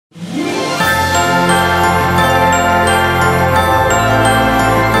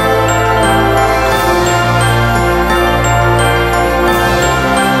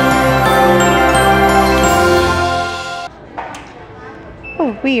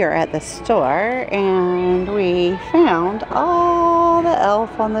We are at the store and we found all the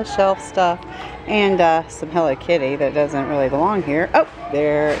Elf on the Shelf stuff and some Hello Kitty that doesn't really belong here. Oh,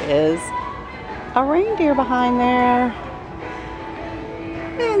 there is a reindeer behind there.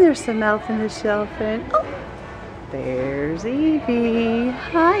 And there's some Elf on the Shelf and oh, there's Eevee.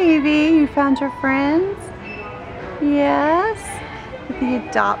 Hi Eevee, you found your friends? Yes, at the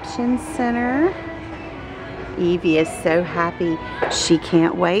adoption center. Eevee is so happy. She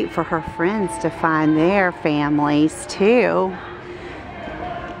can't wait for her friends to find their families too.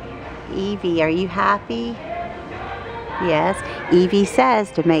 Eevee, are you happy? Yes. Eevee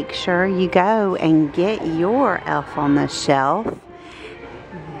says to make sure you go and get your Elf on the Shelf.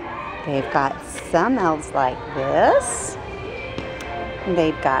 They've got some elves like this.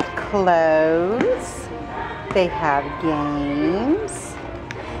 They've got clothes. They have games.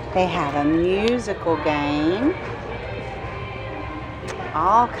 They have a musical game.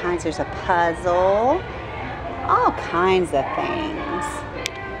 All kinds. There's a puzzle. All kinds of things.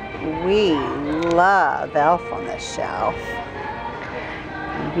 We love Elf on the Shelf.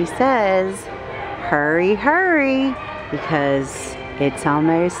 He says, hurry, hurry, because it's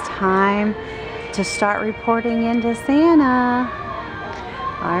almost time to start reporting into Santa.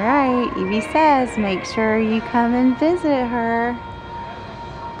 All right, Eevee says, make sure you come and visit her.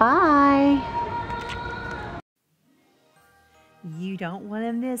 Bye. You don't want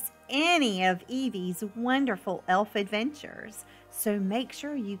to miss any of Eevee's wonderful elf adventures, so make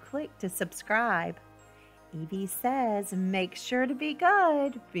sure you click to subscribe. Eevee says make sure to be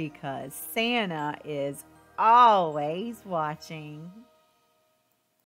good because Santa is always watching.